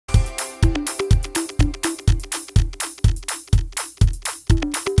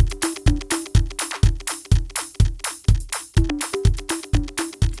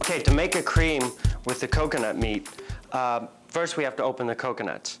Okay, to make a cream with the coconut meat, first we have to open the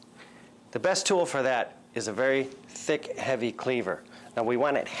coconuts. The best tool for that is a very thick, heavy cleaver. Now we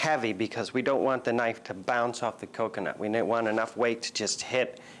want it heavy because we don't want the knife to bounce off the coconut. We want enough weight to just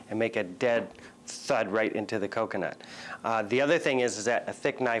hit and make a dead thud right into the coconut. The other thing is that a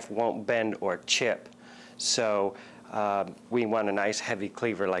thick knife won't bend or chip. So we want a nice heavy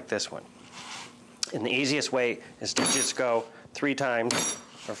cleaver like this one. And the easiest way is to just go 3 times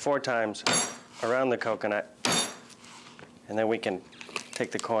or 4 times around the coconut, and then we can take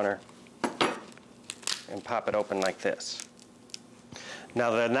the corner and pop it open like this.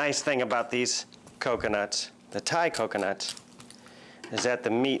 Now the nice thing about these coconuts, the Thai coconuts, is that the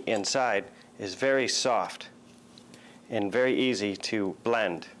meat inside is very soft and very easy to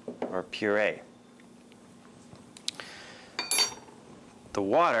blend or puree. The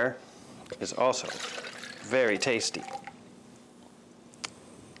water is also very tasty.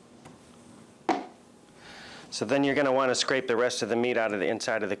 So then you're going to want to scrape the rest of the meat out of the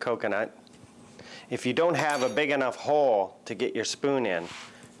inside of the coconut. If you don't have a big enough hole to get your spoon in,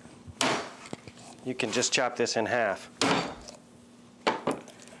 you can just chop this in half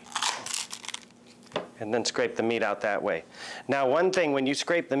and then scrape the meat out that way. Now one thing when you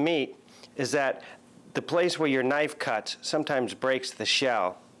scrape the meat is that the place where your knife cuts sometimes breaks the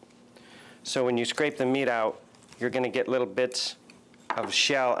shell. So when you scrape the meat out, you're going to get little bits of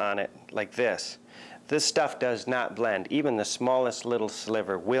shell on it like this. This stuff does not blend. Even the smallest little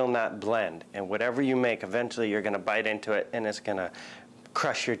sliver will not blend. And whatever you make, eventually you're going to bite into it and it's going to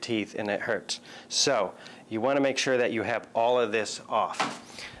crush your teeth and it hurts. So you want to make sure that you have all of this off.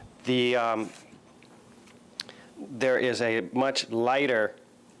 There is a much lighter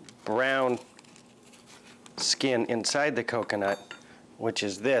brown skin inside the coconut, which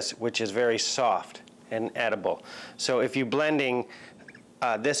is this, which is very soft and edible. So if you're blending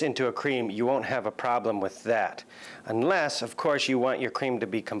this into a cream, you won't have a problem with that. Unless, of course, you want your cream to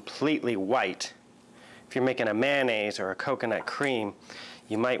be completely white. If you're making a mayonnaise or a coconut cream,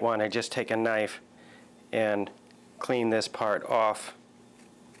 you might want to just take a knife and clean this part off.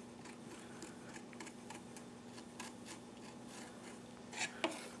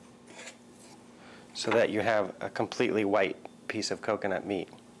 So that you have a completely white piece of coconut meat.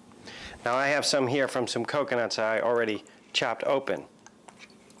 Now I have some here from some coconuts I already chopped open.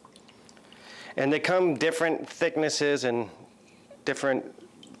 And they come different thicknesses and different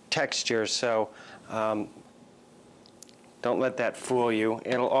textures, so don't let that fool you.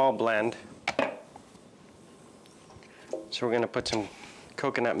 It'll all blend. So we're going to put some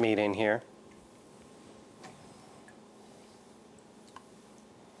coconut meat in here.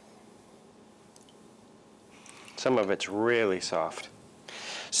 Some of it's really soft.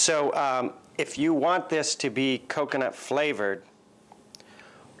 So if you want this to be coconut flavored,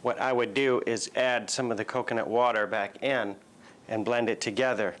 what I would do is add some of the coconut water back in and blend it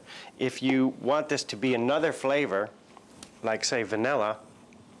together. If you want this to be another flavor, like say vanilla,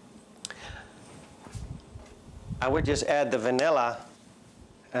 I would just add the vanilla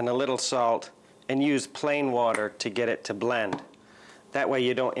and a little salt and use plain water to get it to blend. That way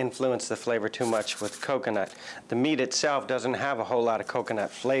you don't influence the flavor too much with coconut. The meat itself doesn't have a whole lot of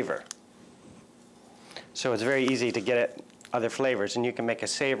coconut flavor. So it's very easy to get it other flavors. And you can make a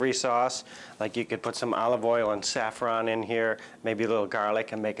savory sauce, like you could put some olive oil and saffron in here, maybe a little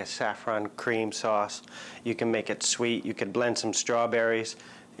garlic and make a saffron cream sauce. You can make it sweet. You could blend some strawberries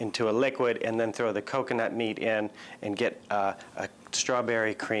into a liquid and then throw the coconut meat in and get a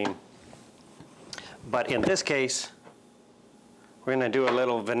strawberry cream. But in this case, we're going to do a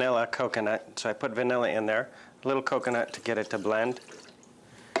little vanilla coconut. So I put vanilla in there, a little coconut to get it to blend.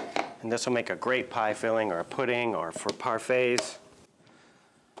 And this will make a great pie filling or a pudding or for parfaits.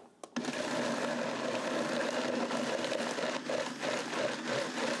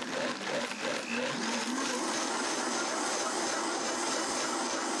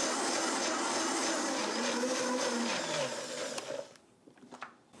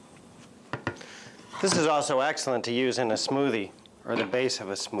 This is also excellent to use in a smoothie or the base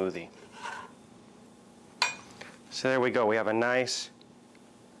of a smoothie. So there we go. We have a nice,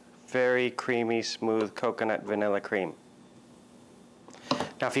 very creamy, smooth coconut vanilla cream.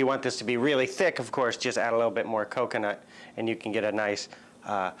 Now if you want this to be really thick, of course, just add a little bit more coconut and you can get a nice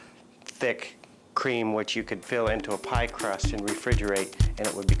thick cream which you could fill into a pie crust and refrigerate, and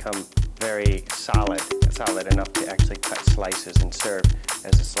it would become very solid enough to actually cut slices and serve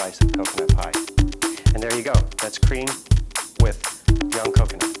as a slice of coconut pie. And there you go. That's cream with young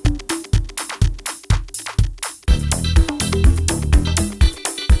coconut.